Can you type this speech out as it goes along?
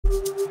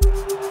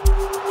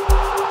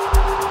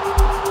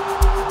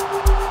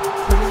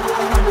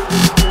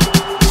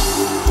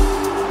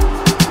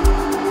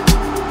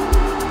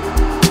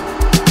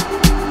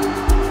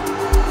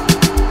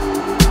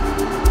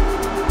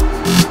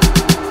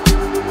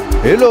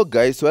Hello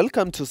guys,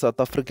 welcome to South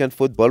African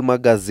Football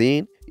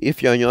Magazine.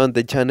 If you're new on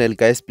the channel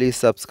guys, please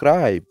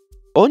subscribe.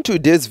 On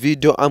today's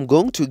video, I'm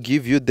going to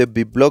give you the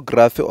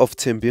bibliography of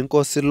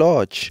Thembinkosi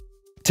LORCH.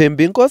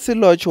 Thembinkosi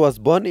LORCH was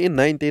born in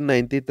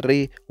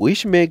 1993,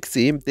 which makes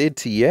him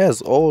 30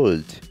 years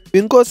old.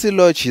 Thembinkosi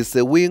LORCH is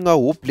a winger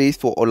who plays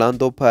for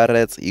Orlando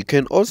Pirates. He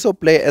can also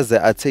play as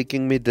an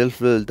attacking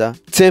midfielder.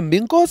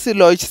 Thembinkosi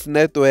LORCH's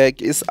net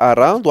worth is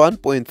around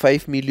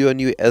 1.5 million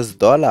US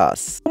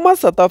dollars. Former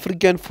South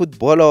African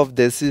Footballer of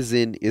the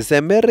Season is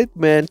a married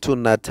man to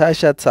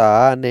Natasha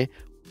Thahane.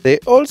 They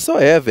also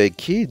have a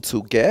kid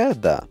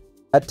together.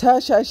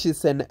 Natasha,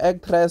 she's an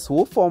actress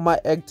who formerly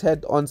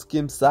acted on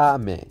Skeem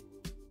Saame.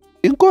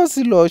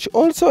 Thembinkosi LORCH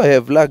also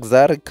have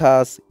luxury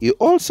cars. He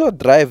also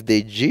drives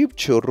the Jeep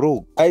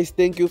Cherokee. Guys,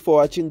 thank you for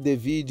watching the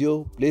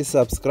video. Please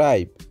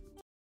subscribe.